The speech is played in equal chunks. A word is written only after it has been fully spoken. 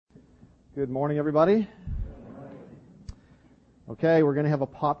Good morning, everybody. Okay, we're going to have a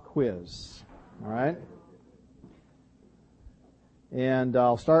pop quiz. All right? And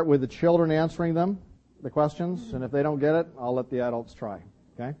I'll start with the children answering the questions, and if they don't get it, I'll let the adults try.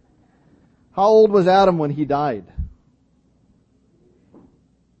 Okay? How old was Adam when he died?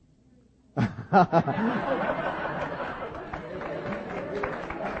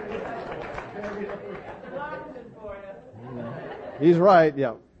 He's right,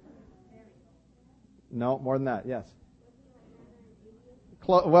 yeah. No, more than that, yes.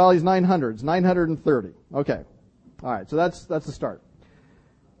 Well, he's 900. It's 930. Okay. All right, so that's the start.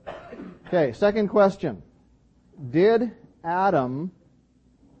 Okay, second question. Did Adam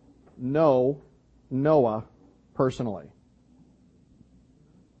know Noah personally?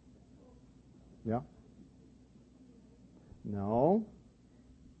 Yeah? No?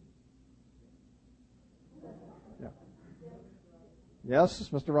 Yeah. Yes,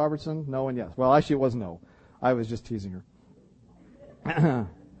 Mr. Robertson? No and yes. Well, actually it was no. I was just teasing her.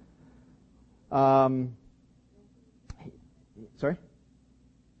 Sorry?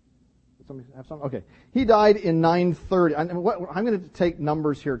 Did somebody have something? Okay. He died in 930. I'm going to take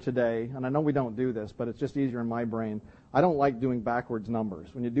numbers here today, and I know we don't do this, but it's just easier in my brain. I don't like doing backwards numbers.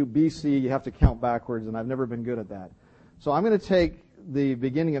 When you do BC, you have to count backwards, and I've never been good at that. So I'm going to take the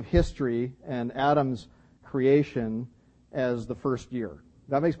beginning of history and Adam's creation as the first year.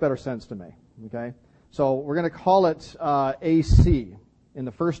 That makes better sense to me. Okay? So we're going to call it AC, in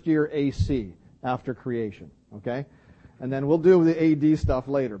the first year AC, after creation. Okay? And then we'll do the AD stuff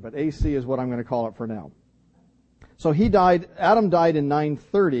later, but AC is what I'm going to call it for now. So Adam died in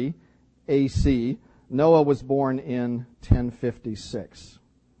 930 AC. Noah was born in 1056.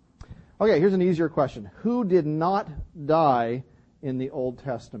 Okay, here's an easier question. Who did not die in the Old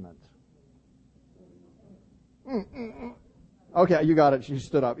Testament? Okay, you got it. She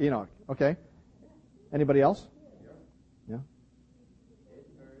stood up. Enoch. Okay. Anybody else? Yeah?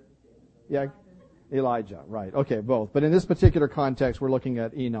 Yeah. Elijah, right. Okay, both. But in this particular context, we're looking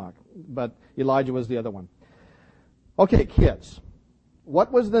at Enoch. But Elijah was the other one. Okay, kids.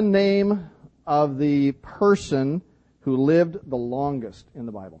 What was the name of the person who lived the longest in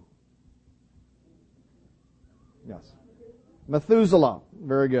the Bible? Yes. Methuselah.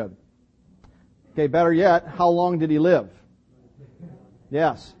 Very good. Okay, better yet, how long did he live?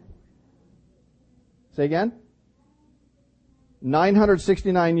 Yes. Say again?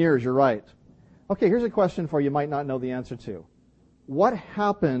 969 years, you're right. Okay, here's a question for you might not know the answer to. What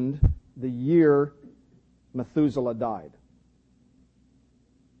happened the year Methuselah died?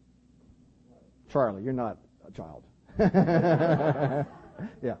 Charlie, you're not a child.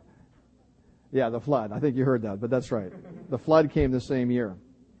 Yeah. Yeah, the flood. I think you heard that, but that's right. The flood came the same year.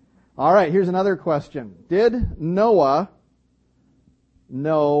 All right, here's another question. Did Noah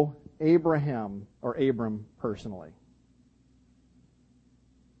know Abraham or Abram personally?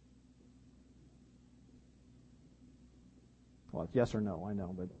 Well, it's yes or no, I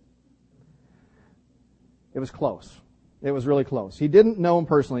know, but it was close. It was really close. He didn't know him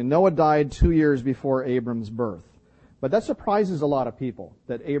personally. Noah died 2 years before Abram's birth. But that surprises a lot of people,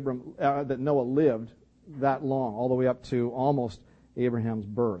 that Noah lived that long, all the way up to almost Abraham's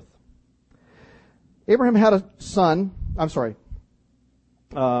birth. Abraham had a son. I'm sorry.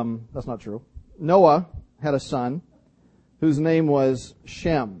 That's not true. Noah had a son whose name was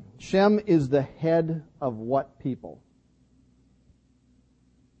Shem. Shem is the head of what people?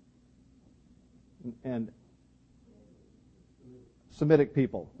 And Semitic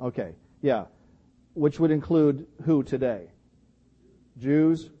people. Okay. Yeah. Which would include who today?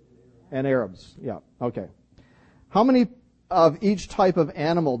 Jews and Arabs. Yeah. Okay. How many of each type of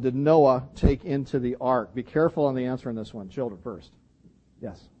animal did Noah take into the ark? Be careful on the answer in this one. Children first.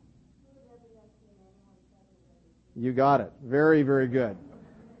 Yes. You got it. Very, very good.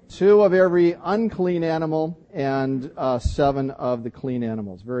 2 of every unclean animal and 7 of the clean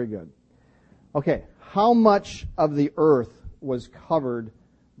animals. Very good. Okay. How much of the earth was covered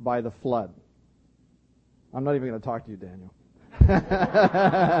by the flood? I'm not even going to talk to you, Daniel.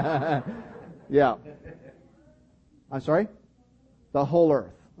 Yeah. I'm sorry? The whole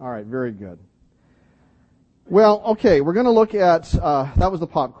earth. All right, very good. Well, okay, we're going to look at, that was the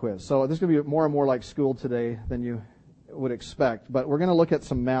pop quiz. So this is going to be more and more like school today than you would expect. But we're going to look at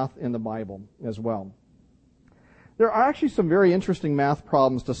some math in the Bible as well. There are actually some very interesting math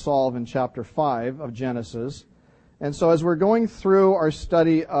problems to solve in chapter 5 of Genesis. And so as we're going through our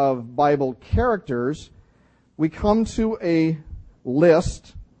study of Bible characters, we come to a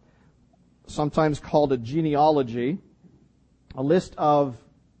list, sometimes called a genealogy, a list of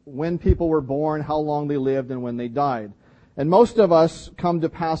when people were born, how long they lived, and when they died. And most of us come to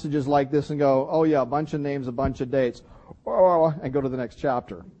passages like this and go, oh yeah, a bunch of names, a bunch of dates, and go to the next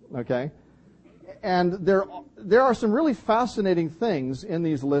chapter, okay? And there are some really fascinating things in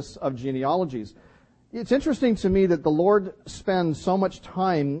these lists of genealogies. It's interesting to me that the Lord spends so much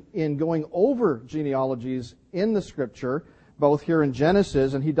time in going over genealogies in the Scripture, both here in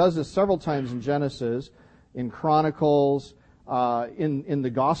Genesis, and He does this several times in Genesis, in Chronicles, in the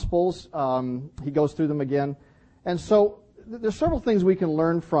Gospels. He goes through them again. And so there's several things we can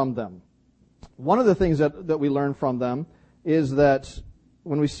learn from them. One of the things that we learn from them is that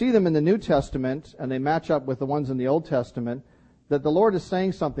when we see them in the New Testament and they match up with the ones in the Old Testament, that the Lord is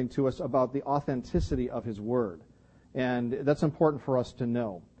saying something to us about the authenticity of His Word. And that's important for us to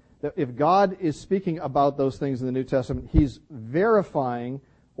know. That if God is speaking about those things in the New Testament, He's verifying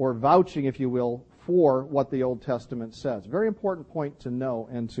or vouching, if you will, for what the Old Testament says. Very important point to know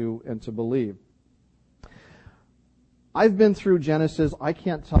and to believe. I've been through Genesis, I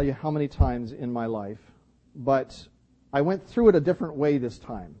can't tell you how many times in my life, but I went through it a different way this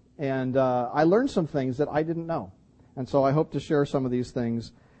time. And I learned some things that I didn't know. And so I hope to share some of these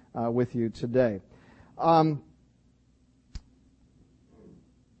things with you today.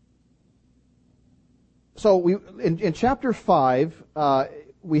 So in chapter 5,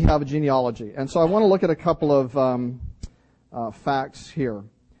 we have a genealogy. And so I want to look at a couple of facts here.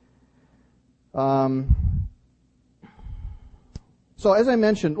 So as I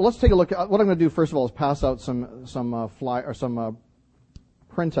mentioned, let's take a look at what I'm going to do first of all is pass out some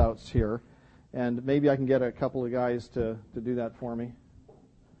printouts here, and maybe I can get a couple of guys to do that for me.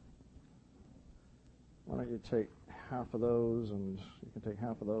 Why don't you take half of those, and you can take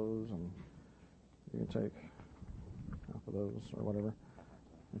half of those, and you can take half of those, or whatever.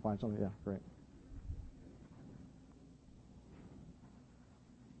 You find something? Yeah, great.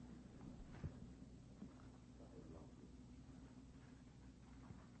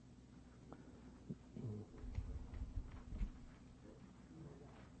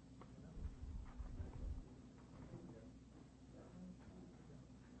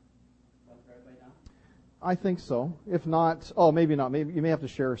 I think so. If not, maybe not. Maybe you may have to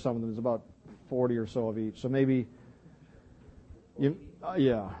share some of them. There's about 40 or so of each. So maybe,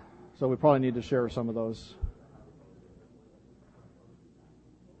 yeah. So we probably need to share some of those.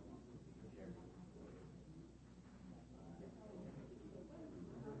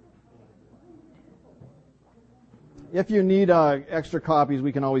 If you need extra copies,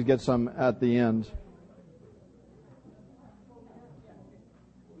 we can always get some at the end.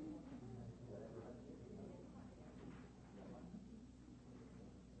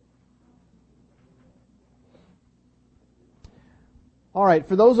 All right,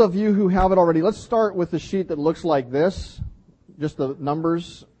 for those of you who have it already, let's start with the sheet that looks like this, just the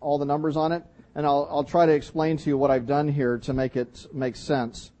numbers, all the numbers on it, and I'll try to explain to you what I've done here to make it make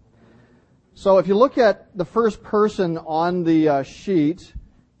sense. So if you look at the first person on the sheet,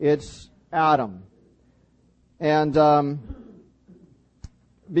 it's Adam. And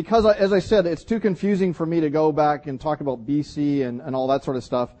because, as I said, it's too confusing for me to go back and talk about BC and all that sort of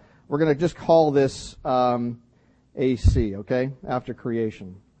stuff, we're going to just call this AC, okay, after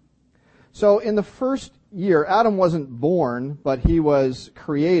creation. So in the first year, Adam wasn't born, but he was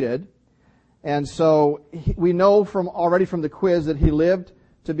created. And so we know already from the quiz that he lived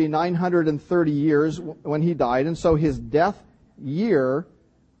to be 930 years when he died. And so his death year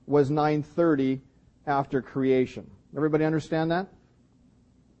was 930 after creation. Everybody understand that?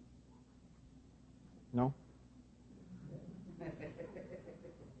 No?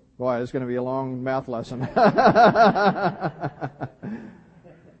 Boy, it's going to be a long math lesson.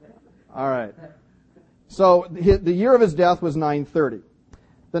 All right. So the year of his death was 930.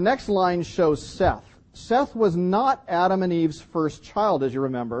 The next line shows Seth. Seth was not Adam and Eve's first child, as you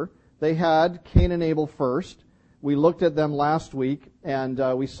remember. They had Cain and Abel first. We looked at them last week, and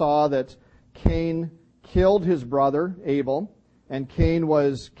we saw that Cain killed his brother, Abel, and Cain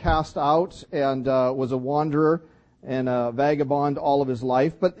was cast out and was a wanderer and a vagabond all of his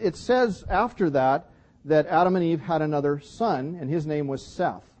life. But it says after that Adam and Eve had another son, and his name was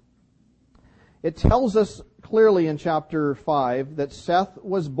Seth. It tells us clearly in chapter 5 that Seth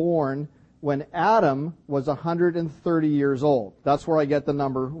was born when Adam was 130 years old. That's where I get the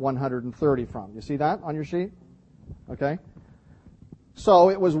number 130 from. You see that on your sheet? Okay.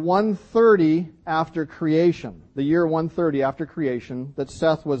 So it was 130 after creation, the year 130 after creation, that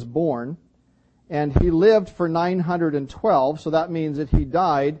Seth was born. And he lived for 912, so that means that he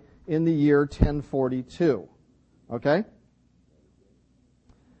died in the year 1042. Okay?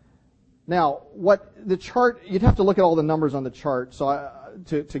 Now, what the chart, you'd have to look at all the numbers on the chart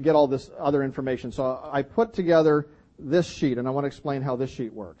to get all this other information. So I put together this sheet, and I want to explain how this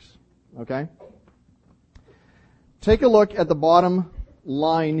sheet works. Okay? Take a look at the bottom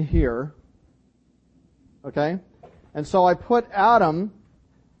line here. Okay? And so I put Adam,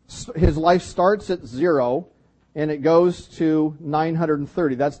 his life starts at 0, and it goes to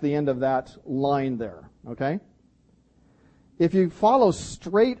 930. That's the end of that line there. Okay? If you follow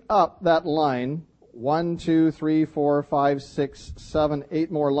straight up that line, 1, 2, 3, 4, 5, 6, 7,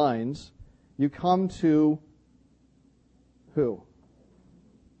 8 more lines, you come to who?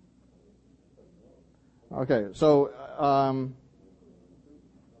 Okay, so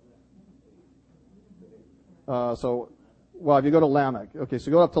if you go to Lamech, okay,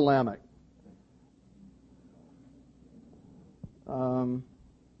 so go up to Lamech.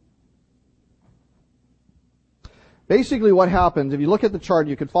 Basically, what happens, if you look at the chart,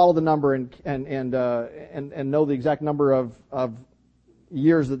 you could follow the number and know the exact number of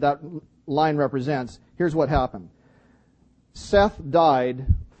years that line represents. Here's what happened. Seth died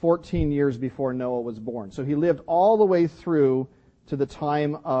 14 years before Noah was born. So he lived all the way through to the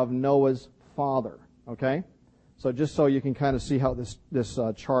time of Noah's father. Okay? So just so you can kind of see how this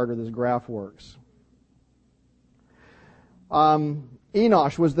chart or this graph works.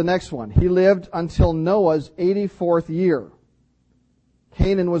 Enoch was the next one. He lived until Noah's 84th year.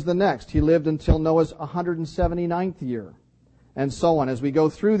 Canaan was the next. He lived until Noah's 179th year. And so on. As we go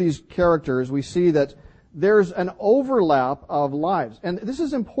through these characters, we see that there's an overlap of lives. And this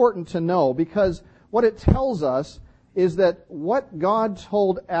is important to know because what it tells us is that what God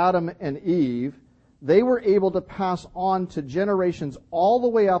told Adam and Eve, they were able to pass on to generations all the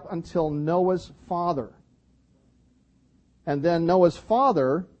way up until Noah's father. And then Noah's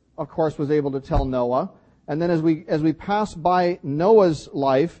father, of course, was able to tell Noah. And then as we pass by Noah's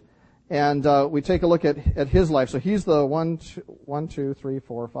life, and we take a look at his life. So he's the 1, 2, 3,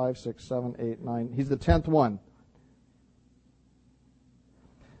 4, 5, 6, 7, 8, 9. He's the 10th one.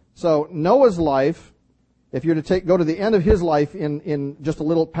 So Noah's life, if you're to go to the end of his life in just a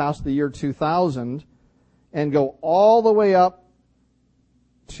little past the year 2000, and go all the way up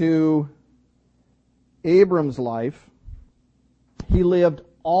to Abram's life, he lived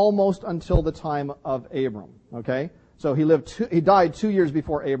almost until the time of Abram. Okay? So he died 2 years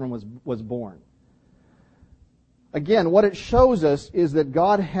before Abram was born. Again, what it shows us is that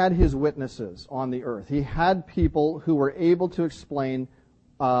God had his witnesses on the earth. He had people who were able to explain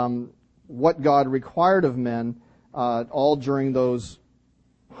what God required of men all during those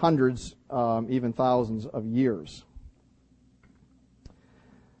hundreds, even thousands of years.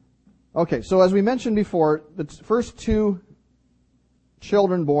 Okay, so as we mentioned before, the first two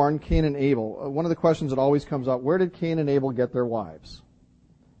children born, Cain and Abel. One of the questions that always comes up, where did Cain and Abel get their wives?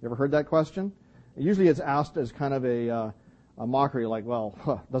 You ever heard that question? Usually it's asked as kind of a mockery, like, well,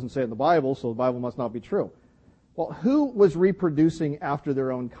 it doesn't say it in the Bible, so the Bible must not be true. Well, who was reproducing after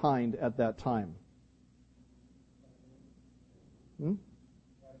their own kind at that time?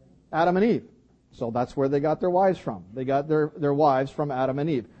 Adam and Eve. So that's where they got their wives from. They got their wives from Adam and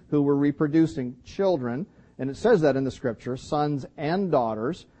Eve, who were reproducing children. And it says that in the Scripture, sons and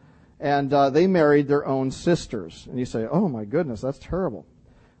daughters. And they married their own sisters. And you say, oh my goodness, that's terrible.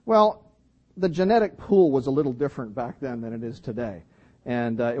 Well, the genetic pool was a little different back then than it is today.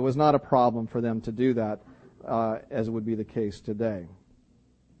 And it was not a problem for them to do that, as would be the case today.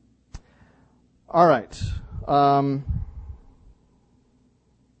 All right.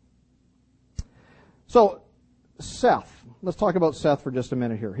 So, Seth. Let's talk about Seth for just a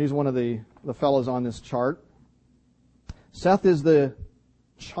minute here. He's one of the fellows on this chart. Seth is the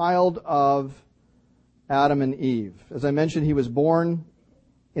child of Adam and Eve. As I mentioned, he was born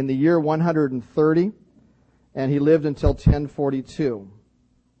in the year 130, and he lived until 1042.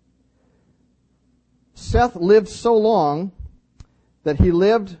 Seth lived so long that he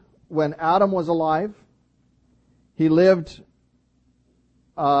lived when Adam was alive. He lived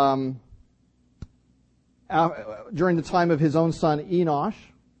during the time of his own son Enoch,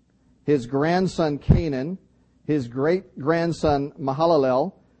 his grandson Canaan, his great-grandson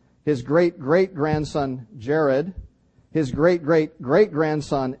Mahalalel, his great-great-grandson Jared, his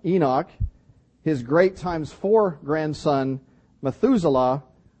great-great-great-grandson Enoch, his great times 4 grandson Methuselah,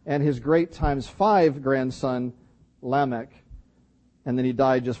 and his great times 5 grandson Lamech. And then he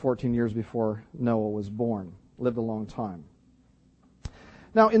died just 14 years before Noah was born. Lived a long time.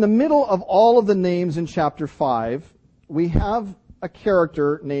 Now, in the middle of all of the names in chapter 5, we have a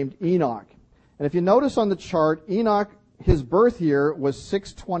character named Enoch. And if you notice on the chart, Enoch, his birth year was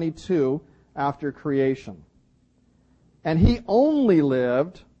 622 after creation. And he only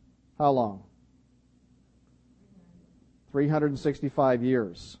lived, how long? 365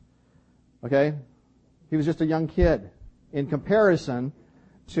 years. Okay? He was just a young kid in comparison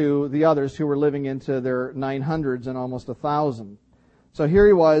to the others who were living into their 900s and almost 1,000. So here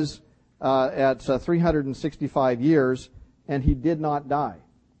he was at 365 years, and he did not die.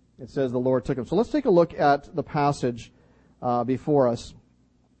 It says the Lord took him. So let's take a look at the passage before us.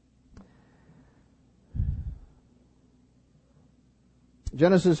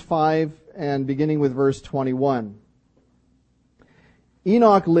 Genesis 5, and beginning with verse 21.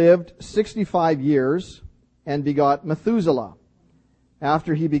 Enoch lived 65 years and begot Methuselah.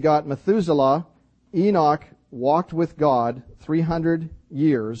 After he begot Methuselah, Enoch walked with God 300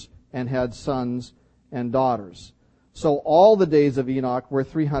 years and had sons and daughters. So all the days of Enoch were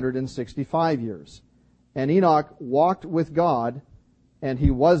 365 years. And Enoch walked with God, and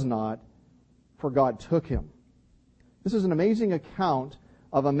he was not, for God took him. This is an amazing account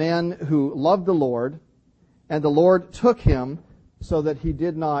of a man who loved the Lord, and the Lord took him so that he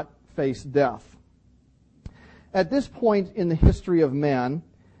did not face death. At this point in the history of man,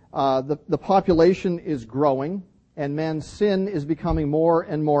 the population is growing, and man's sin is becoming more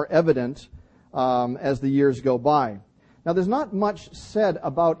and more evident as the years go by. Now, there's not much said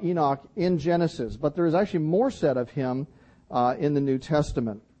about Enoch in Genesis, but there is actually more said of him in the New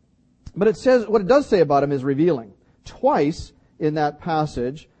Testament. But it says, what it does say about him is revealing. Twice in that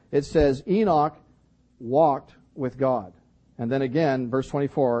passage, it says Enoch walked with God. And then again, verse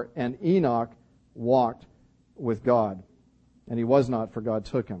 24, and Enoch walked with God. And he was not, for God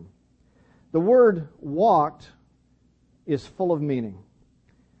took him. The word walked is full of meaning.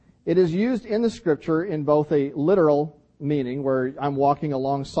 It is used in the Scripture in both a literal meaning, where I'm walking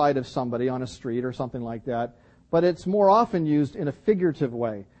alongside of somebody on a street or something like that, but it's more often used in a figurative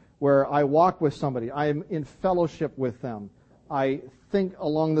way, where I walk with somebody. I am in fellowship with them. I think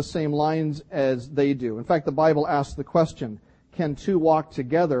along the same lines as they do. In fact, the Bible asks the question, can two walk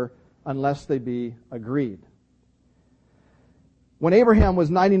together unless they be agreed? When Abraham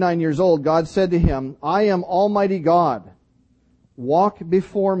was 99 years old, God said to him, I am Almighty God. Walk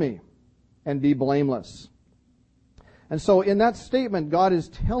before me and be blameless. And so in that statement, God is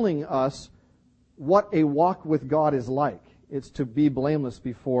telling us what a walk with God is like. It's to be blameless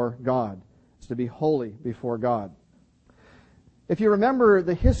before God. It's to be holy before God. If you remember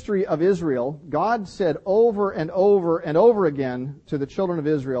the history of Israel, God said over and over and over again to the children of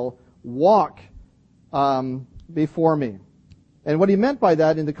Israel, walk before me. And what he meant by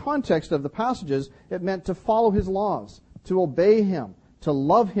that in the context of the passages, it meant to follow his laws, to obey him, to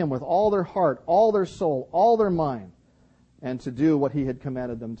love him with all their heart, all their soul, all their mind, and to do what he had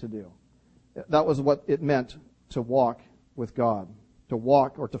commanded them to do. That was what it meant to walk with God, to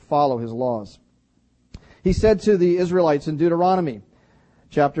walk or to follow his laws. He said to the Israelites in Deuteronomy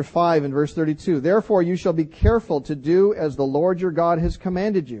chapter 5 and verse 32, therefore you shall be careful to do as the Lord your God has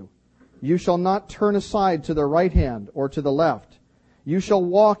commanded you. You shall not turn aside to the right hand or to the left. You shall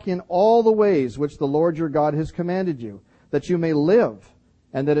walk in all the ways which the Lord your God has commanded you, that you may live,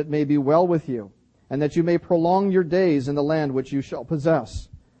 and that it may be well with you, and that you may prolong your days in the land which you shall possess.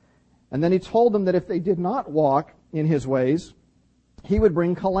 And then he told them that if they did not walk in his ways, he would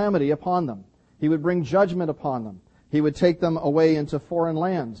bring calamity upon them. He would bring judgment upon them. He would take them away into foreign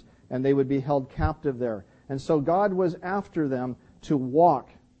lands, and they would be held captive there. And so God was after them to walk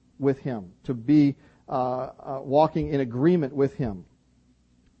with him, to be walking in agreement with him.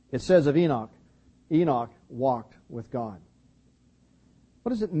 It says of Enoch, Enoch walked with God.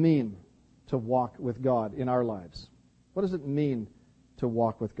 What does it mean to walk with God in our lives? What does it mean to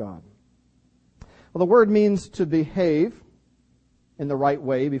walk with God? Well, the word means to behave in the right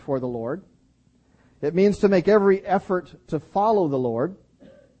way before the Lord. It means to make every effort to follow the Lord.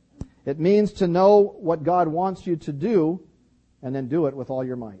 It means to know what God wants you to do and then do it with all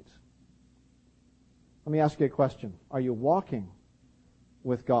your might. Let me ask you a question. Are you walking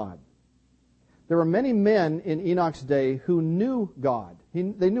with God? There were many men in Enoch's day who knew God.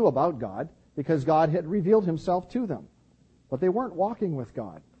 They knew about God because God had revealed himself to them. But they weren't walking with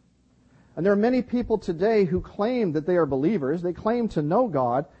God. And there are many people today who claim that they are believers. They claim to know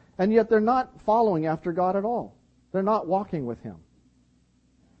God, and yet they're not following after God at all. They're not walking with him.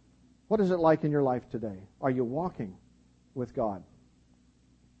 What is it like in your life today? Are you walking with God?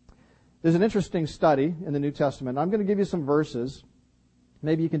 There's an interesting study in the New Testament. I'm going to give you some verses.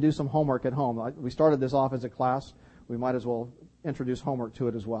 Maybe you can do some homework at home. We started this off as a class. We might as well introduce homework to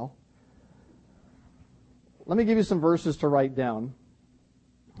it as well. Let me give you some verses to write down.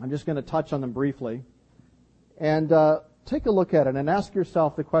 I'm just going to touch on them briefly. And take a look at it and ask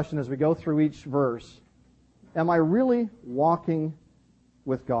yourself the question as we go through each verse. Am I really walking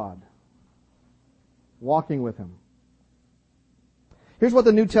with God? Walking with him. Here's what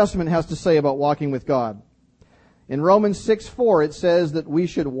the New Testament has to say about walking with God. In Romans 6:4, it says that we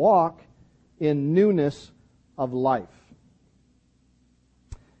should walk in newness of life.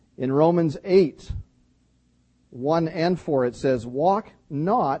 In Romans 8:1 and 4, it says, walk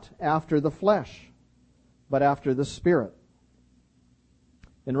not after the flesh, but after the Spirit.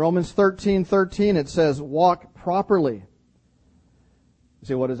 In Romans 13:13, it says, walk properly. You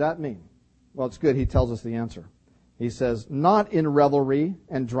say, what does that mean? Well, it's good. He tells us the answer. He says, not in revelry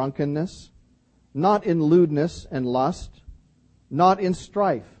and drunkenness, not in lewdness and lust, not in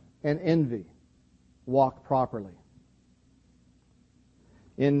strife and envy. Walk properly.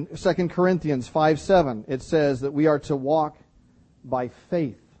 In 2 Corinthians 5:7, it says that we are to walk by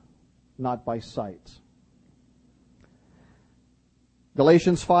faith, not by sight.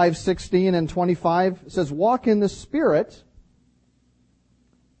 Galatians 5:16 and 25 says, walk in the Spirit,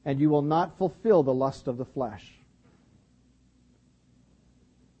 and you will not fulfill the lust of the flesh.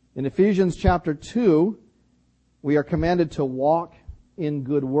 In Ephesians chapter 2, we are commanded to walk in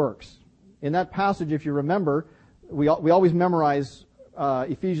good works. In that passage, if you remember, we always memorize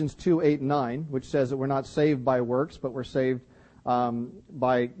Ephesians 2:8-9, which says that we're not saved by works, but we're saved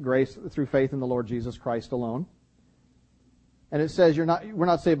by grace through faith in the Lord Jesus Christ alone. And it says we're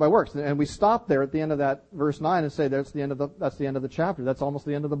not saved by works. And we stop there at the end of that verse 9 and say that's the end of the chapter. That's almost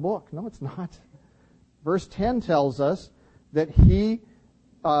the end of the book. No, it's not. Verse 10 tells us that He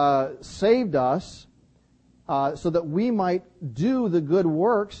saved us so that we might do the good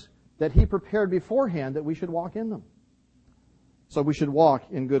works that He prepared beforehand that we should walk in them. So we should walk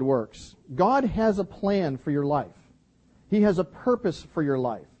in good works. God has a plan for your life. He has a purpose for your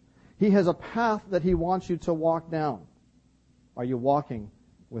life. He has a path that He wants you to walk down. Are you walking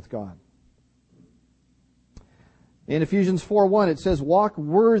with God? In Ephesians 4:1, it says, walk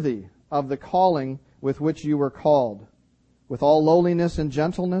worthy of the calling with which you were called, with all lowliness and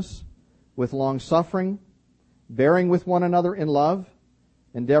gentleness, with long-suffering, bearing with one another in love,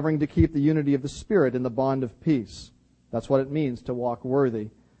 endeavoring to keep the unity of the Spirit in the bond of peace. That's what it means to walk worthy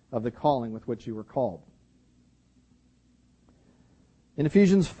of the calling with which you were called. In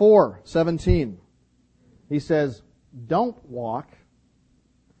Ephesians 4:17, he says, don't walk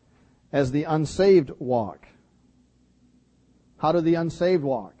as the unsaved walk. How do the unsaved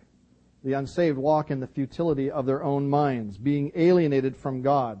walk? The unsaved walk in the futility of their own minds, being alienated from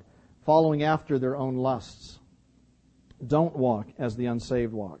God, following after their own lusts. Don't walk as the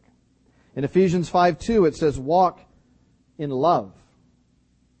unsaved walk. In Ephesians 5:2, it says, walk in love.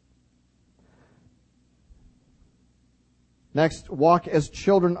 Next, walk as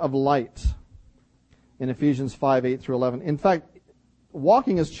children of light. In Ephesians 5:8-11. In fact,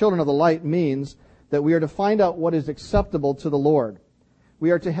 walking as children of the light means that we are to find out what is acceptable to the Lord.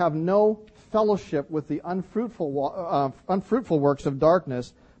 We are to have no fellowship with the unfruitful works of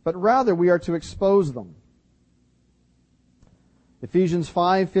darkness, but rather we are to expose them. Ephesians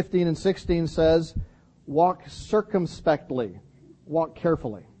 5:15 and 16 says, walk circumspectly, walk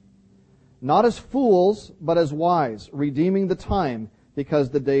carefully, not as fools, but as wise, redeeming the time,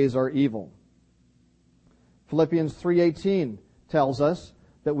 because the days are evil. Philippians 3:18 tells us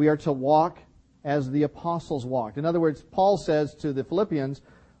that we are to walk as the apostles walked. In other words, Paul says to the Philippians,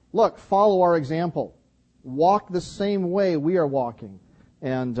 look, follow our example. Walk the same way we are walking.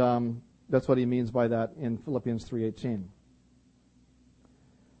 And that's what he means by that in Philippians 3:18.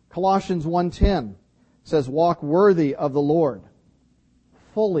 Colossians 1:10 says, walk worthy of the Lord,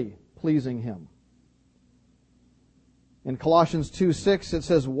 fully pleasing Him. In Colossians 2:6 it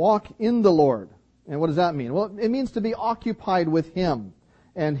says, walk in the Lord. And what does that mean? Well, it means to be occupied with Him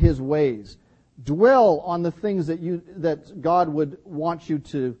and His ways. Dwell on the things that God would want you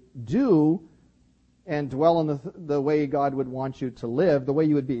to do, and dwell on the way God would want you to live, the way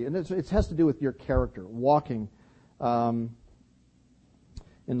you would be. And it has to do with your character, walking in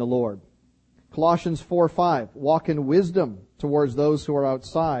the Lord. Colossians 4:5, walk in wisdom towards those who are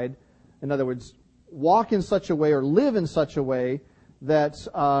outside. In other words, walk in such a way or live in such a way that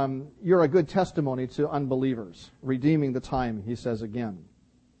you're a good testimony to unbelievers, redeeming the time, he says again.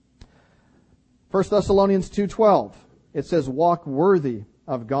 1 Thessalonians 2:12, it says, walk worthy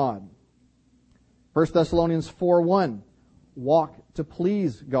of God. 1 Thessalonians 4:1, walk to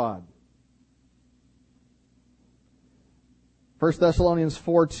please God. 1 Thessalonians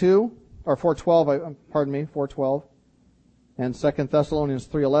 4:2, or 4:12, pardon me, 4:12, and 2 Thessalonians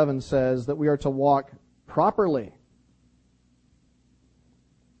 3:11 says that we are to walk properly.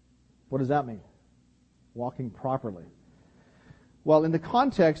 What does that mean? Walking properly. Well, in the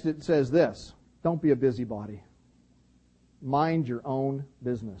context it says this, don't be a busybody. Mind your own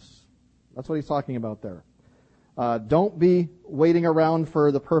business. That's what he's talking about there. Don't be waiting around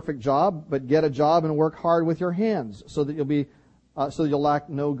for the perfect job, but get a job and work hard with your hands so that you'll lack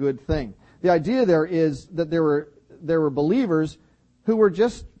no good thing. The idea there is that there were believers who were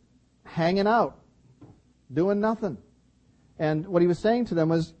just hanging out, doing nothing. And what he was saying to them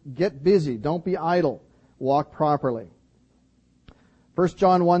was, get busy, don't be idle, walk properly. 1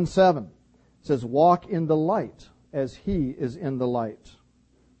 John 1:7 says, walk in the light as he is in the light.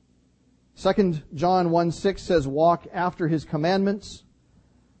 2 John 1:6 says, walk after his commandments.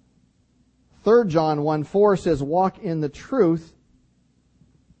 3 John 1:4 says, walk in the truth.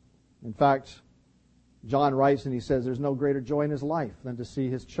 In fact, John writes and he says, there's no greater joy in his life than to see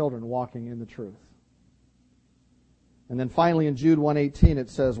his children walking in the truth. And then finally in Jude 1:18 it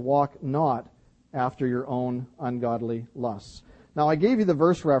says, walk not after your own ungodly lusts. Now I gave you the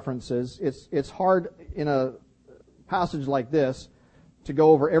verse references. It's hard in a passage like this to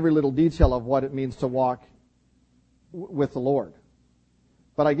go over every little detail of what it means to walk with the Lord.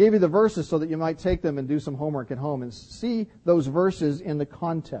 But I gave you the verses so that you might take them and do some homework at home and see those verses in the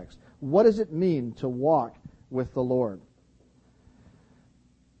context. What does it mean to walk with the Lord?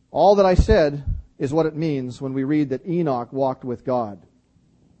 All that I said is what it means when we read that Enoch walked with God.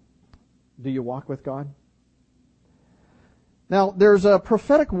 Do you walk with God? Now, there's a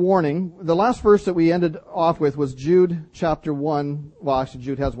prophetic warning. The last verse that we ended off with was Jude chapter 1. Well, actually,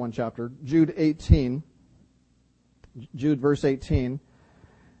 Jude has one chapter. Jude 18. Jude verse 18.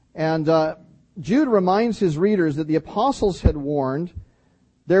 And Jude reminds his readers that the apostles had warned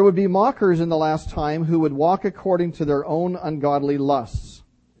there would be mockers in the last time who would walk according to their own ungodly lusts.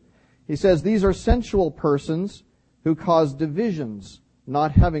 He says, these are sensual persons who cause divisions,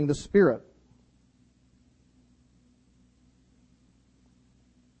 not having the Spirit.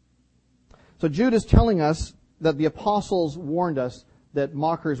 So Jude is telling us that the apostles warned us that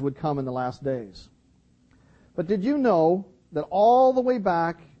mockers would come in the last days. But did you know that all the way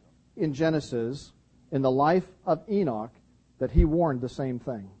back in Genesis, in the life of Enoch, that he warned the same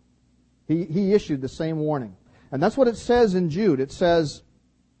thing? He issued the same warning. And that's what it says in Jude. It says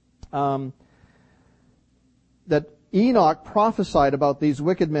that Enoch prophesied about these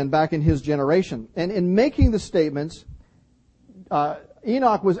wicked men back in his generation. And in making the statements,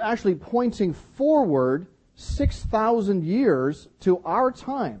 Enoch was actually pointing forward 6,000 years to our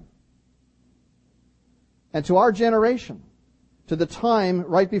time and to our generation, to the time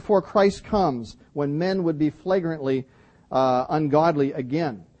right before Christ comes when men would be flagrantly ungodly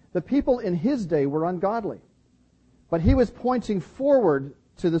again. The people in his day were ungodly, but he was pointing forward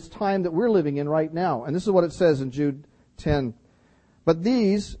to this time that we're living in right now. And this is what it says in Jude 10. But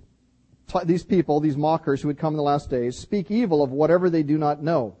these people, these mockers who would come in the last days, speak evil of whatever they do not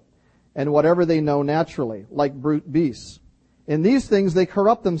know, and whatever they know naturally, like brute beasts. In these things they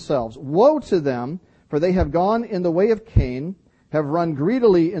corrupt themselves. Woe to them, for they have gone in the way of Cain, have run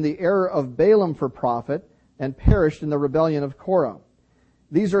greedily in the error of Balaam for profit, and perished in the rebellion of Korah.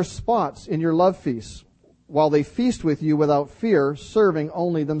 These are spots in your love feasts, while they feast with you without fear, serving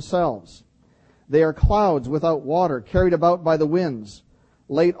only themselves. They are clouds without water, carried about by the winds,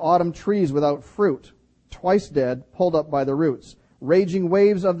 late autumn trees without fruit, twice dead, pulled up by the roots, raging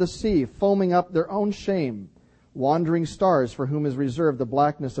waves of the sea, foaming up their own shame, wandering stars for whom is reserved the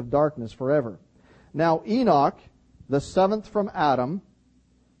blackness of darkness forever. Now Enoch, the seventh from Adam,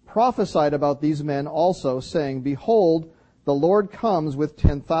 prophesied about these men also, saying, behold, the Lord comes with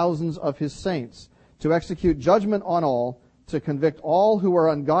 10,000s of his saints, to execute judgment on all, to convict all who are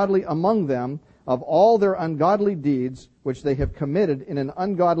ungodly among them of all their ungodly deeds which they have committed in an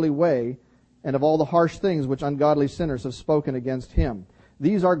ungodly way, and of all the harsh things which ungodly sinners have spoken against him.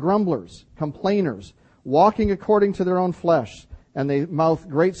 These are grumblers, complainers, walking according to their own flesh, and they mouth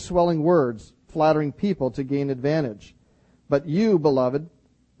great swelling words, flattering people to gain advantage. But you, beloved,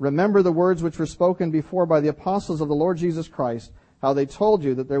 remember the words which were spoken before by the apostles of the Lord Jesus Christ, how they told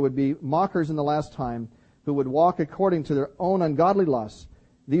you that there would be mockers in the last time who would walk according to their own ungodly lusts.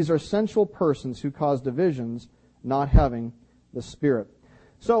 These are sensual persons who cause divisions, not having the Spirit.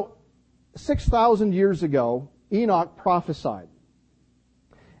 So, 6,000 years ago, Enoch prophesied.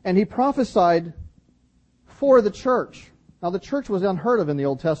 And he prophesied for the church. Now, the church was unheard of in the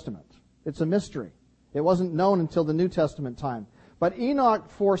Old Testament. It's a mystery. It wasn't known until the New Testament time. But Enoch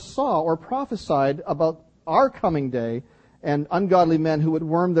foresaw or prophesied about our coming day and ungodly men who would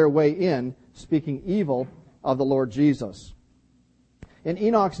worm their way in, speaking evil of the Lord Jesus. In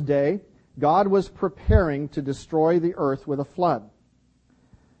Enoch's day, God was preparing to destroy the earth with a flood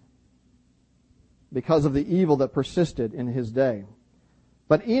because of the evil that persisted in his day.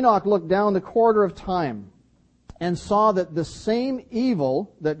 But Enoch looked down the corridor of time and saw that the same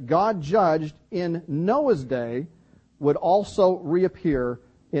evil that God judged in Noah's day would also reappear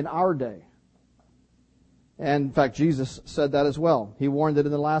in our day. And in fact, Jesus said that as well. He warned that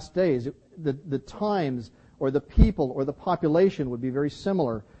in the last days, the times or the people or the population would be very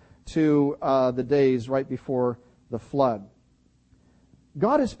similar to the days right before the flood.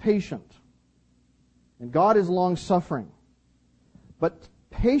 God is patient, and God is long-suffering. But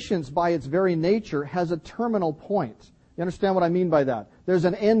patience, by its very nature, has a terminal point. You understand what I mean by that? There's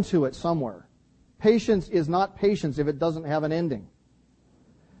an end to it somewhere. Patience is not patience if it doesn't have an ending.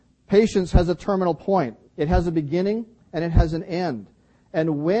 Patience has a terminal point. It has a beginning and it has an end.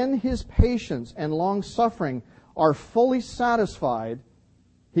 And when His patience and long-suffering are fully satisfied,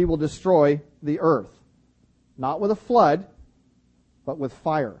 He will destroy the earth. Not with a flood, but with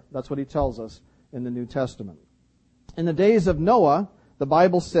fire. That's what He tells us in the New Testament. In the days of Noah, the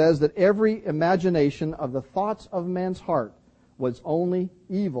Bible says that every imagination of the thoughts of man's heart was only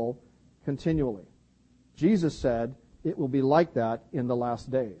evil continually. Jesus said it will be like that in the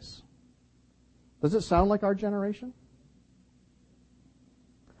last days. Does it sound like our generation?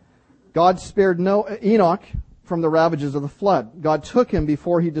 God spared Enoch from the ravages of the flood. God took him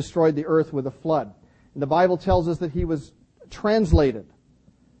before He destroyed the earth with a flood. And the Bible tells us that he was translated.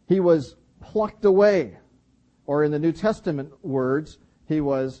 He was plucked away. Or in the New Testament words, he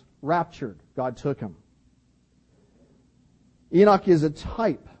was raptured. God took him. Enoch is a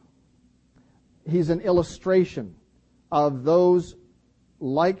type. He's an illustration of those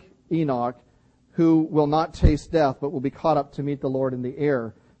like Enoch who will not taste death but will be caught up to meet the Lord in the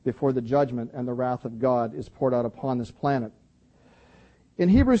air before the judgment and the wrath of God is poured out upon this planet. In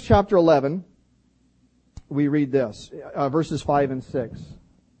Hebrews chapter 11, we read this, verses 5 and 6.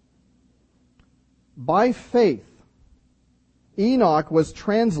 By faith, Enoch was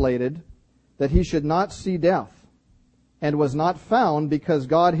translated that he should not see death, and was not found because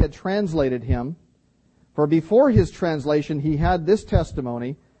God had translated him. For before his translation he had this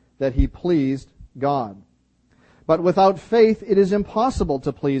testimony, that he pleased God. But without faith it is impossible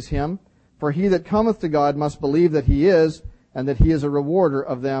to please Him, for he that cometh to God must believe that He is, and that He is a rewarder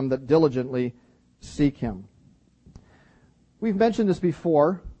of them that diligently seek Him. We've mentioned this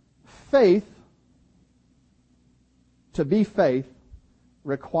before. Faith, to be faith,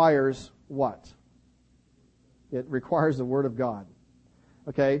 requires what? It requires the Word of God.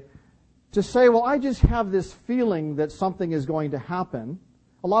 Okay? To say, well, I just have this feeling that something is going to happen.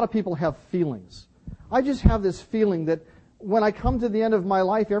 A lot of people have feelings. I just have this feeling that when I come to the end of my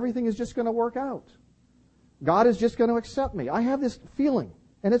life, everything is just going to work out. God is just going to accept me. I have this feeling,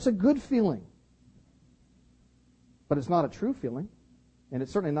 and it's a good feeling. But it's not a true feeling, and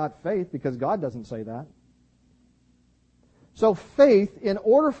it's certainly not faith, because God doesn't say that. So faith, in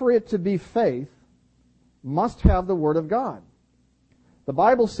order for it to be faith, must have the Word of God. The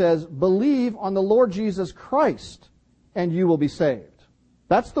Bible says, believe on the Lord Jesus Christ, and you will be saved.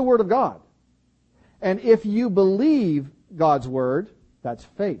 That's the Word of God. And if you believe God's Word, that's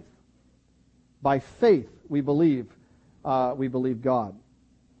faith. By faith, we believe God.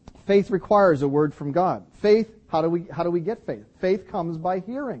 Faith requires a word from God. Faith, how do we get faith? Faith comes by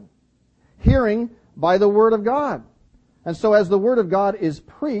hearing. Hearing by the Word of God. And so as the Word of God is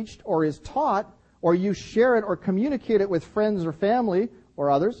preached or is taught, or you share it or communicate it with friends or family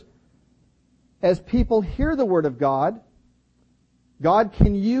or others, as people hear the Word of God, God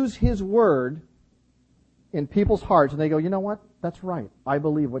can use His Word in people's hearts, and they go, you know what? That's right. I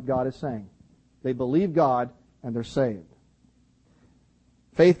believe what God is saying. They believe God, and they're saved.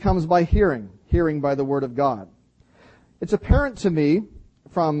 Faith comes by hearing, hearing by the Word of God. It's apparent to me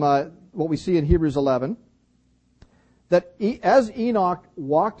from what we see in Hebrews 11 that as Enoch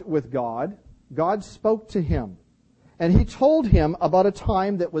walked with God, God spoke to him. And He told him about a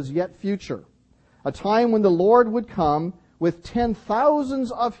time that was yet future. A time when the Lord would come with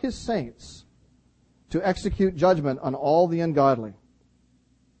 10,000s of His saints to execute judgment on all the ungodly.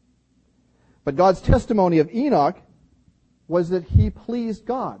 But God's testimony of Enoch was that he pleased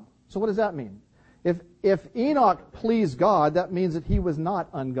God. So what does that mean? If Enoch pleased God, that means that he was not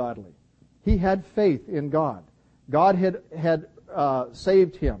ungodly. He had faith in God. God had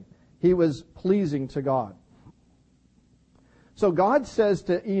saved him. He was pleasing to God. So God says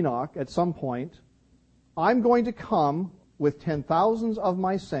to Enoch at some point, I'm going to come with 10,000s of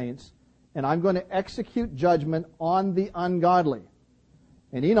my saints, and I'm going to execute judgment on the ungodly.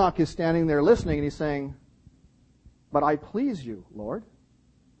 And Enoch is standing there listening, and he's saying, but I please you, Lord.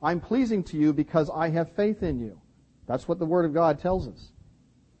 I'm pleasing to you because I have faith in you. That's what the Word of God tells us.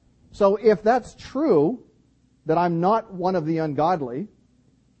 So if that's true, that I'm not one of the ungodly,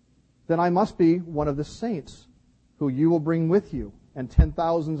 then I must be one of the saints who you will bring with you, and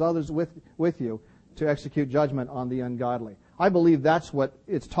 10,000 others with you to execute judgment on the ungodly. I believe that's what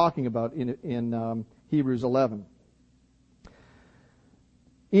it's talking about in Hebrews 11.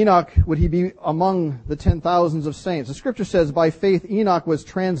 Enoch, would he be among the 10,000s of saints? The scripture says, by faith Enoch was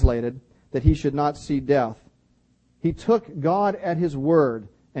translated that he should not see death. He took God at his word,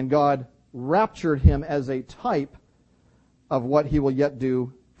 and God raptured him as a type of what he will yet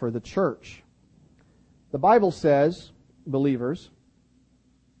do for the church. The Bible says, believers,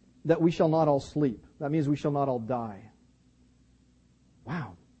 that we shall not all sleep. That means we shall not all die.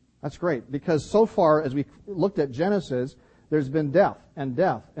 Wow, that's great, because so far as we looked at Genesis, there's been death and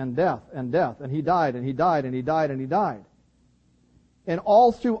death and death and death, and he died and he died and he died and he died. And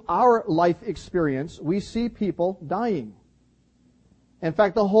all through our life experience, we see people dying. In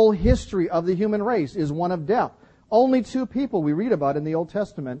fact, the whole history of the human race is one of death. Only two people we read about in the Old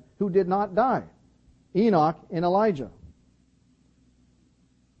Testament who did not die, Enoch and Elijah.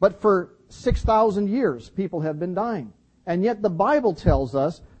 But for 6,000 years, people have been dying. And yet the Bible tells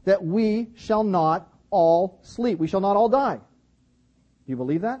us that we shall not all sleep. We shall not all die. Do you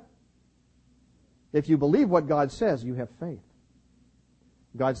believe that? If you believe what God says, you have faith.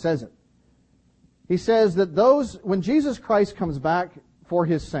 God says it. He says that when Jesus Christ comes back for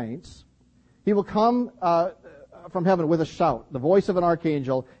his saints, he will come from heaven with a shout, the voice of an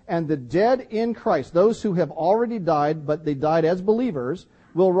archangel, and the dead in Christ, those who have already died, but they died as believers,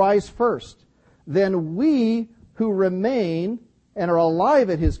 will rise first. Then we who remain and are alive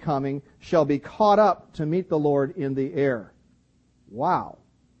at his coming shall be caught up to meet the Lord in the air. Wow.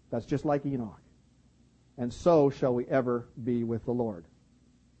 That's just like Enoch. And so shall we ever be with the Lord.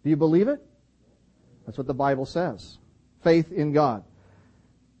 Do you believe it? That's what the Bible says. Faith in God.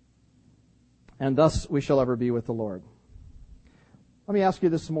 And thus we shall ever be with the Lord. Let me ask you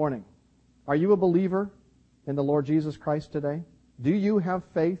this morning. Are you a believer in the Lord Jesus Christ today? Do you have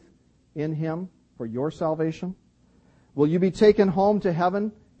faith in him for your salvation? Will you be taken home to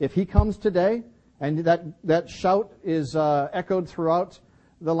heaven if he comes today and that shout is echoed throughout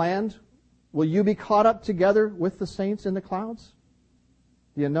the land? Will you be caught up together with the saints in the clouds?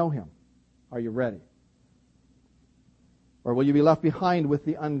 Do you know him? Are you ready? Or will you be left behind with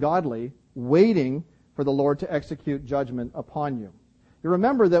the ungodly, waiting for the Lord to execute judgment upon you? You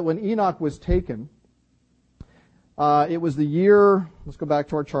remember that when Enoch was taken, it was the year, let's go back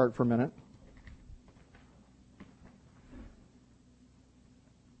to our chart for a minute.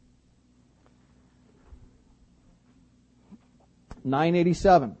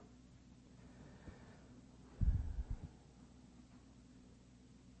 (987).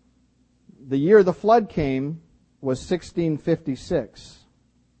 The year the flood came was 1656.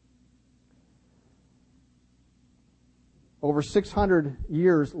 Over 600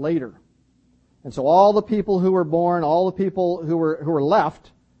 years later. And so all the people who were born, all the people who were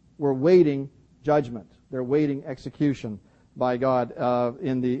left, were waiting judgment. They're waiting execution by God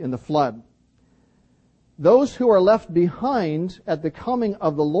in the flood. Those who are left behind at the coming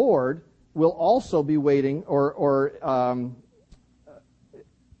of the Lord will also be waiting or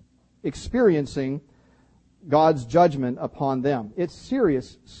experiencing God's judgment upon them. It's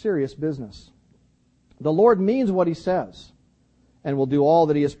serious, serious business. The Lord means what he says and will do all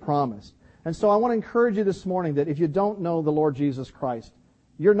that he has promised. And so I want to encourage you this morning that if you don't know the Lord Jesus Christ,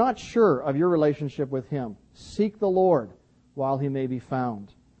 you're not sure of your relationship with him, seek the Lord while he may be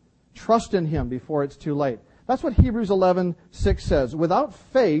found. Trust in him before it's too late. That's what Hebrews 11:6 says. Without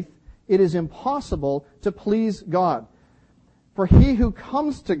faith, it is impossible to please God. For he who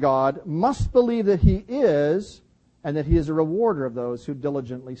comes to God must believe that he is, and that he is a rewarder of those who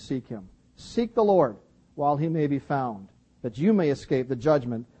diligently seek him. Seek the Lord while he may be found, that you may escape the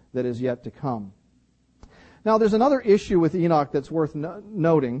judgment that is yet to come. Now, there's another issue with Enoch that's worth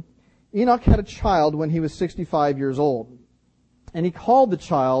noting. Enoch had a child when he was 65 years old, and he called the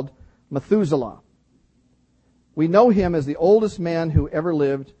child Methuselah. We know him as the oldest man who ever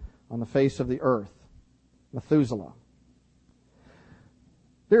lived on the face of the earth. Methuselah.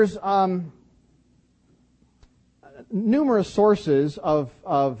 There's numerous sources of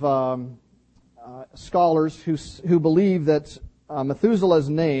scholars who believe that Methuselah's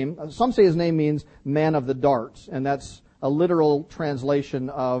name, some say his name means man of the darts, and that's a literal translation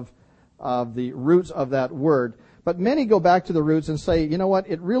of the roots of that word. But many go back to the roots and say, you know what,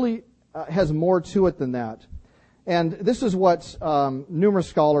 it really has more to it than that. And this is what numerous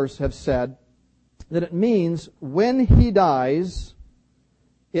scholars have said, that it means when he dies,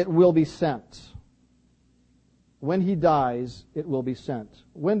 it will be sent. When he dies, it will be sent.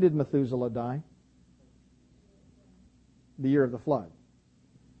 When did Methuselah die? The year of the flood.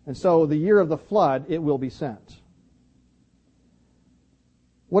 And so the year of the flood, it will be sent.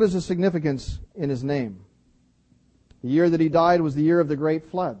 What is the significance in his name? The year that he died was the year of the great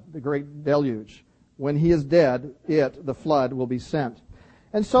flood, the great deluge. When he is dead, the flood, will be sent.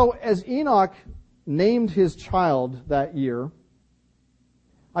 And so as Enoch named his child that year,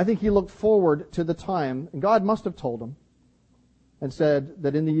 I think he looked forward to the time, and God must have told him, and said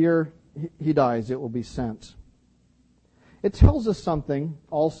that in the year he dies, it will be sent. It tells us something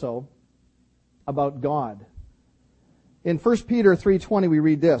also about God. In 1 Peter 3:20 we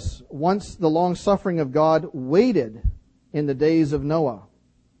read this, once the long-suffering of God waited in the days of Noah.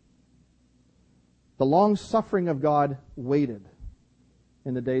 The long-suffering of God waited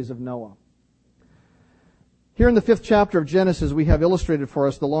in the days of Noah. Here in the 5th chapter of Genesis, we have illustrated for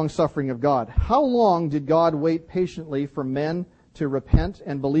us the long-suffering of God. How long did God wait patiently for men to repent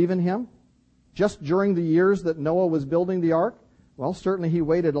and believe in Him? Just during the years that Noah was building the ark? Well, certainly he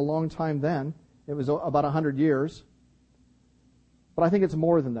waited a long time then. It was about 100 years. But I think it's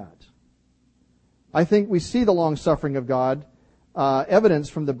more than that. I think we see the long-suffering of God evidence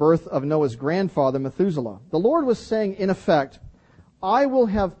from the birth of Noah's grandfather, Methuselah. The Lord was saying, in effect, I will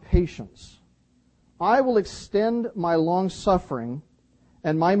have patience. I will extend my long-suffering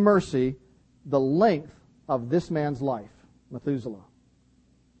and my mercy the length of this man's life, Methuselah.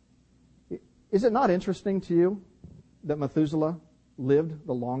 Is it not interesting to you that Methuselah lived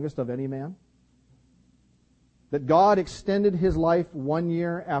the longest of any man? That God extended his life 1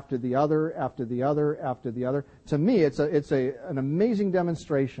 year after the other, after the other, after the other. To me, it's an amazing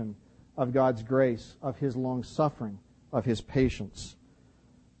demonstration of God's grace, of His long-suffering, of His patience.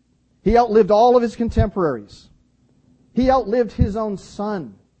 He outlived all of his contemporaries. He outlived his own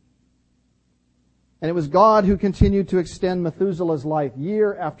son. And it was God who continued to extend Methuselah's life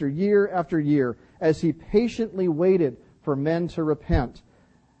year after year after year as he patiently waited for men to repent.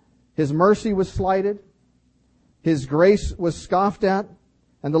 His mercy was slighted. His grace was scoffed at,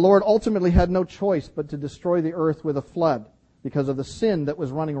 and the Lord ultimately had no choice but to destroy the earth with a flood because of the sin that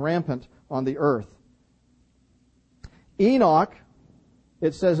was running rampant on the earth. Enoch,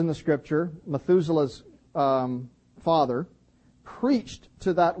 it says in the Scripture, Methuselah's father, preached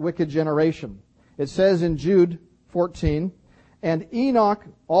to that wicked generation. It says in Jude 14, and Enoch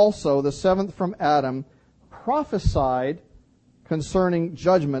also, the seventh from Adam, prophesied concerning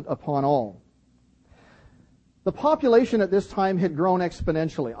judgment upon all. The population at this time had grown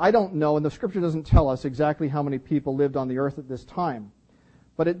exponentially. I don't know, and the Scripture doesn't tell us exactly how many people lived on the earth at this time.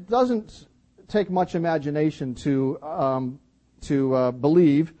 But it doesn't take much imagination to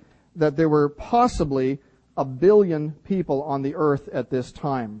believe that there were possibly 1 billion people on the earth at this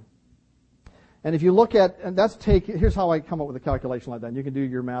time. And if you look at, here's how I come up with a calculation like that, and you can do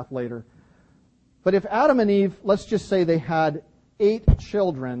your math later. But if Adam and Eve, let's just say they had 8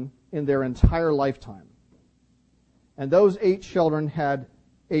 children in their entire lifetime, and those 8 children had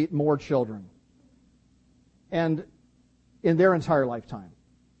 8 more children, and in their entire lifetime,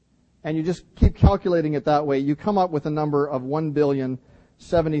 and you just keep calculating it that way, you come up with a number of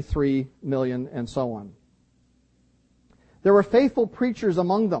 1,073,000,000 and so on. There were faithful preachers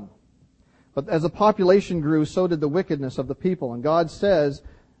among them, but as the population grew, so did the wickedness of the people. And God says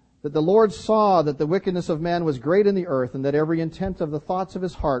that the Lord saw that the wickedness of man was great in the earth, and that every intent of the thoughts of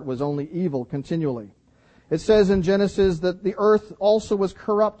his heart was only evil continually. It says in Genesis that the earth also was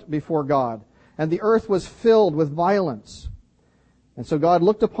corrupt before God, and the earth was filled with violence. And so God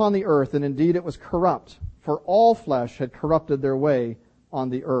looked upon the earth, and indeed it was corrupt, for all flesh had corrupted their way on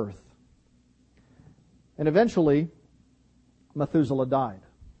the earth. And eventually, Methuselah died.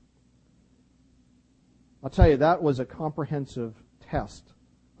 I'll tell you, that was a comprehensive test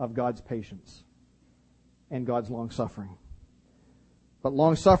of God's patience and God's long-suffering. But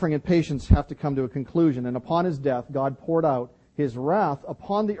long-suffering and patience have to come to a conclusion. And upon his death, God poured out his wrath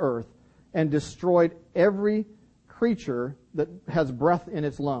upon the earth and destroyed every creature that has breath in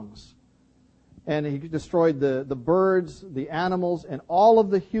its lungs. And he destroyed the birds, the animals, and all of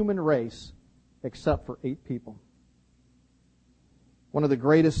the human race except for 8 people. One of the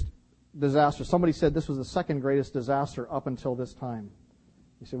greatest disasters. Somebody said this was the second greatest disaster up until this time.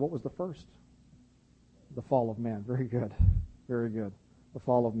 You say, what was the first? The fall of man. Very good. Very good. The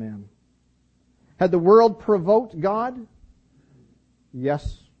fall of man. Had the world provoked God?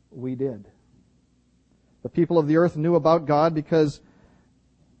 Yes, we did. The people of the earth knew about God because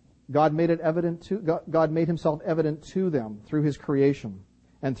God made himself evident to them through his creation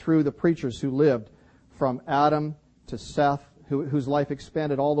and through the preachers who lived from Adam to Seth, whose life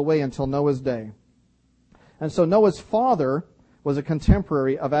expanded all the way until Noah's day. And so Noah's father was a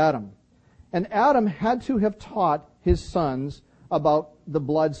contemporary of Adam. And Adam had to have taught his sons about the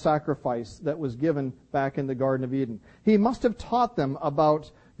blood sacrifice that was given back in the Garden of Eden. He must have taught them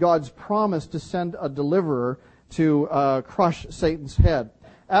about God's promise to send a deliverer to crush Satan's head.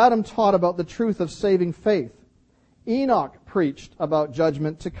 Adam taught about the truth of saving faith. Enoch preached about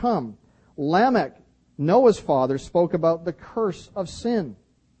judgment to come. Lamech, Noah's father, spoke about the curse of sin.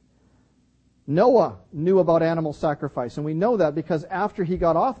 Noah knew about animal sacrifice, and we know that because after he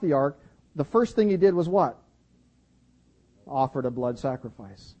got off the ark, the first thing he did was what? Offered a blood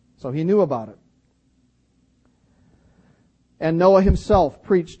sacrifice. So he knew about it. And Noah himself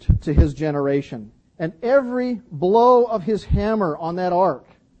preached to his generation. And every blow of his hammer on that ark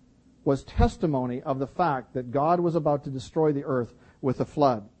was testimony of the fact that God was about to destroy the earth with a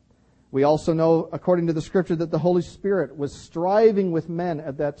flood. We also know, according to the Scripture, that the Holy Spirit was striving with men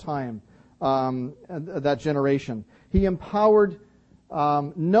at that time, that generation. He empowered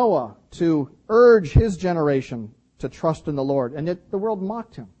Noah to urge his generation to trust in the Lord. And yet the world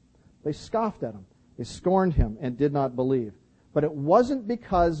mocked him. They scoffed at him. They scorned him and did not believe. But it wasn't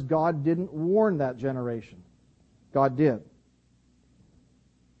because God didn't warn that generation. God did.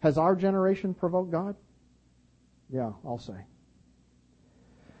 Has our generation provoked God? Yeah, I'll say.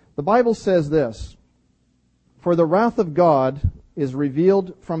 The Bible says this, "For the wrath of God is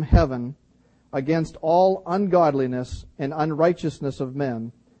revealed from heaven against all ungodliness and unrighteousness of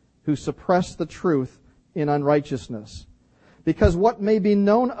men who suppress the truth in unrighteousness, because what may be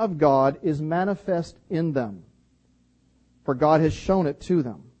known of God is manifest in them, for God has shown it to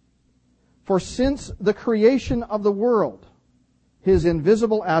them. For since the creation of the world, His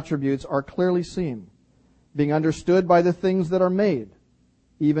invisible attributes are clearly seen, being understood by the things that are made,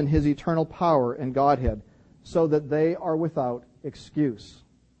 even His eternal power and Godhead, so that they are without excuse."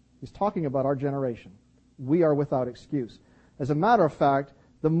 He's talking about our generation. We are without excuse. As a matter of fact,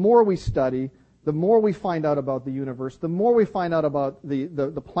 the more we study, the more we find out about the universe, the more we find out about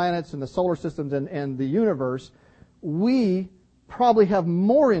the planets and the solar systems and the universe, we probably have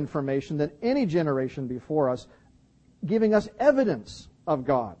more information than any generation before us, giving us evidence of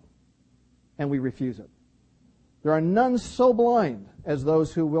God, and we refuse it. There are none so blind as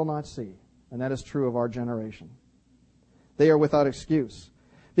those who will not see, and that is true of our generation. They are without excuse,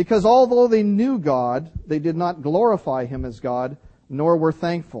 because although they knew God, they did not glorify Him as God, nor were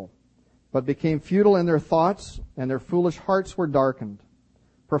thankful, but became futile in their thoughts, and their foolish hearts were darkened.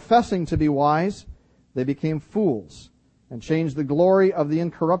 Professing to be wise, they became fools, and changed the glory of the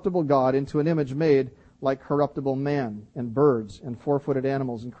incorruptible God into an image made like corruptible man, and birds, and four-footed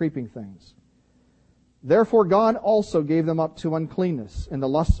animals, and creeping things. Therefore God also gave them up to uncleanness in the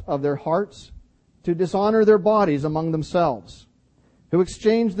lusts of their hearts, to dishonor their bodies among themselves, who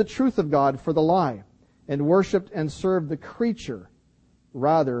exchanged the truth of God for the lie, and worshipped and served the creature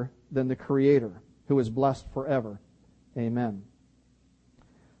rather than the Creator, who is blessed forever. Amen.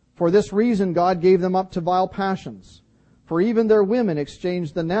 For this reason God gave them up to vile passions, for even their women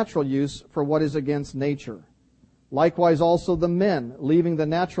exchanged the natural use for what is against nature. Likewise also the men, leaving the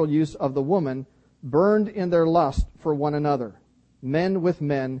natural use of the woman, burned in their lust for one another, men with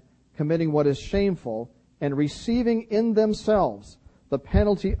men, committing what is shameful, and receiving in themselves the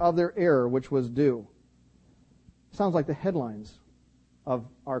penalty of their error which was due. Sounds like the headlines of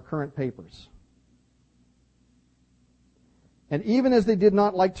our current papers. And even as they did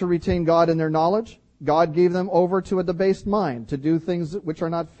not like to retain God in their knowledge, God gave them over to a debased mind to do things which are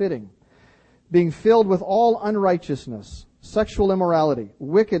not fitting, being filled with all unrighteousness, sexual immorality,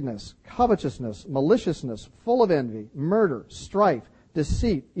 wickedness, covetousness, maliciousness, full of envy, murder, strife,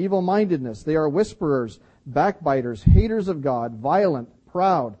 deceit, evil-mindedness. They are whisperers, backbiters, haters of God, violent,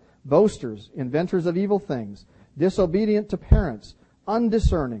 proud, boasters, inventors of evil things, disobedient to parents,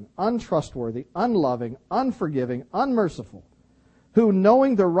 undiscerning, untrustworthy, unloving, unforgiving, unmerciful, who,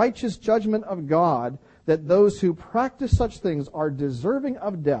 knowing the righteous judgment of God, that those who practice such things are deserving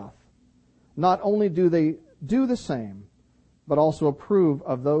of death, not only do they do the same, but also approve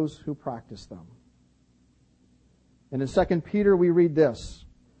of those who practice them. And in 2 Peter we read this,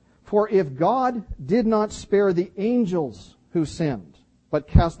 "For if God did not spare the angels who sinned, but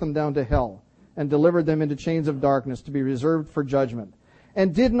cast them down to hell, and delivered them into chains of darkness to be reserved for judgment,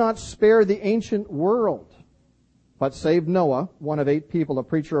 and did not spare the ancient world, but saved Noah, one of 8 people, a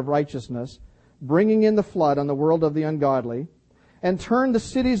preacher of righteousness, bringing in the flood on the world of the ungodly, and turned the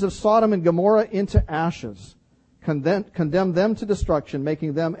cities of Sodom and Gomorrah into ashes, condemned them to destruction,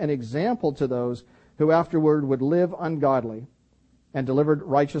 making them an example to those who afterward would live ungodly, and delivered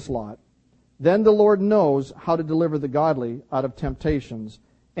righteous Lot. Then the Lord knows how to deliver the godly out of temptations,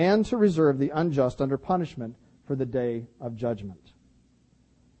 and to reserve the unjust under punishment for the day of judgment."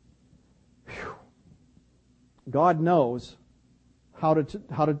 Whew. God knows how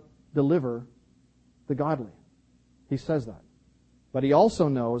to deliver the godly. He says that. But He also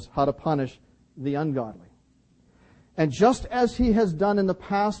knows how to punish the ungodly. And just as He has done in the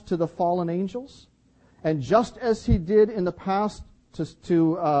past to the fallen angels, and just as He did in the past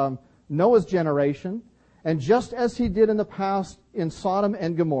to Noah's generation, and just as He did in the past in Sodom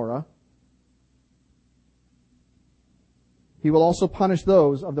and Gomorrah, He will also punish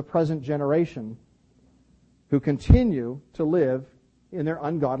those of the present generation who continue to live in their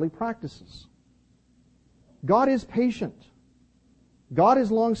ungodly practices. God is patient. God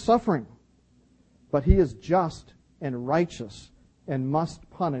is long-suffering. But He is just and righteous and must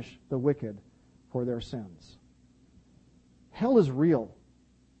punish the wicked for their sins. Hell is real.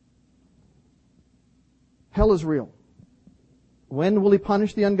 Hell is real. When will He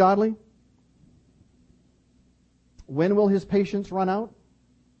punish the ungodly? When will His patience run out?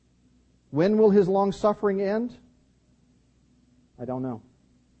 When will His long-suffering end? I don't know.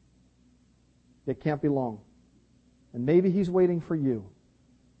 It can't be long. And maybe He's waiting for you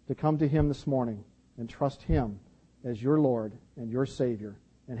to come to Him this morning and trust Him as your Lord and your Savior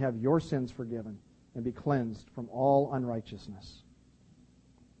and have your sins forgiven and be cleansed from all unrighteousness.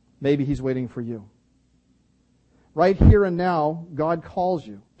 Maybe He's waiting for you. Right here and now, God calls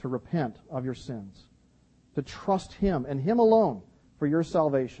you to repent of your sins, to trust Him and Him alone for your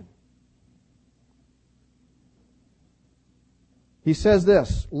salvation. He says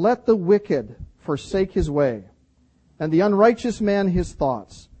this, "Let the wicked forsake his way, and the unrighteous man his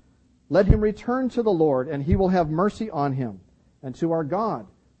thoughts. Let him return to the Lord, and He will have mercy on him, and to our God,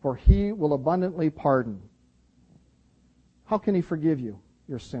 for He will abundantly pardon." How can He forgive you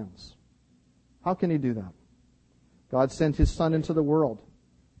your sins? How can He do that? God sent His Son into the world,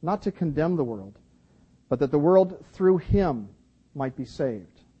 not to condemn the world, but that the world through Him might be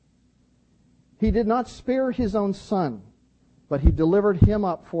saved. He did not spare His own Son, but He delivered Him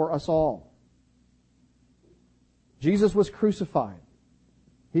up for us all. Jesus was crucified.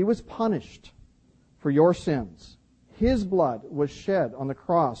 He was punished for your sins. His blood was shed on the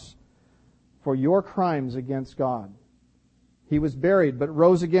cross for your crimes against God. He was buried, but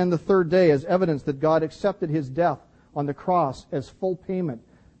rose again the third day as evidence that God accepted His death on the cross as full payment,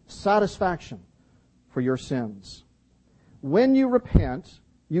 satisfaction for your sins. When you repent,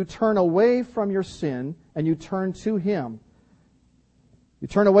 you turn away from your sin and you turn to Him. You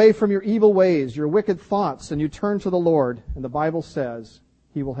turn away from your evil ways, your wicked thoughts, and you turn to the Lord. And the Bible says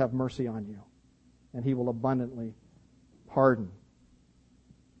He will have mercy on you, and He will abundantly pardon.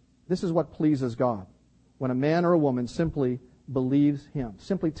 This is what pleases God. When a man or a woman simply believes Him,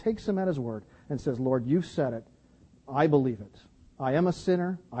 simply takes Him at His word, and says, "Lord, you've said it. I believe it. I am a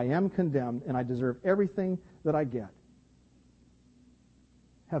sinner. I am condemned, and I deserve everything that I get.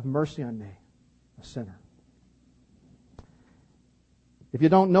 Have mercy on me, a sinner." If you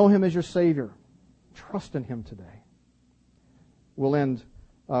don't know Him as your Savior, trust in Him today. We'll end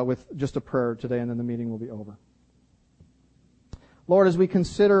with just a prayer today, and then the meeting will be over. Lord, as we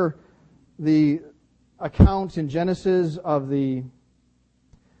consider the account in Genesis of the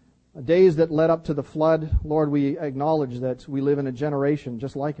days that led up to the flood, Lord, we acknowledge that we live in a generation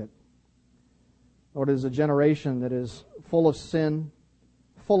just like it. Lord, it is a generation that is full of sin,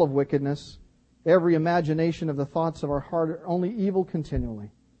 full of wickedness. Every imagination of the thoughts of our heart are only evil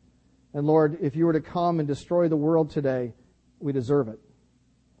continually. And Lord, if you were to come and destroy the world today, we deserve it.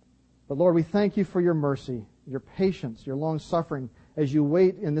 But Lord, we thank you for your mercy, your patience, your long suffering as you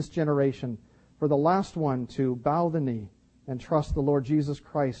wait in this generation for the last one to bow the knee and trust the Lord Jesus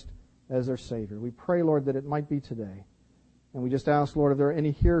Christ as their Savior. We pray, Lord, that it might be today. And we just ask, Lord, if there are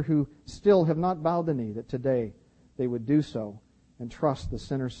any here who still have not bowed the knee, that today they would do so and trust the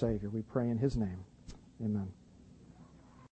sinner's Savior. We pray in His name. Amen.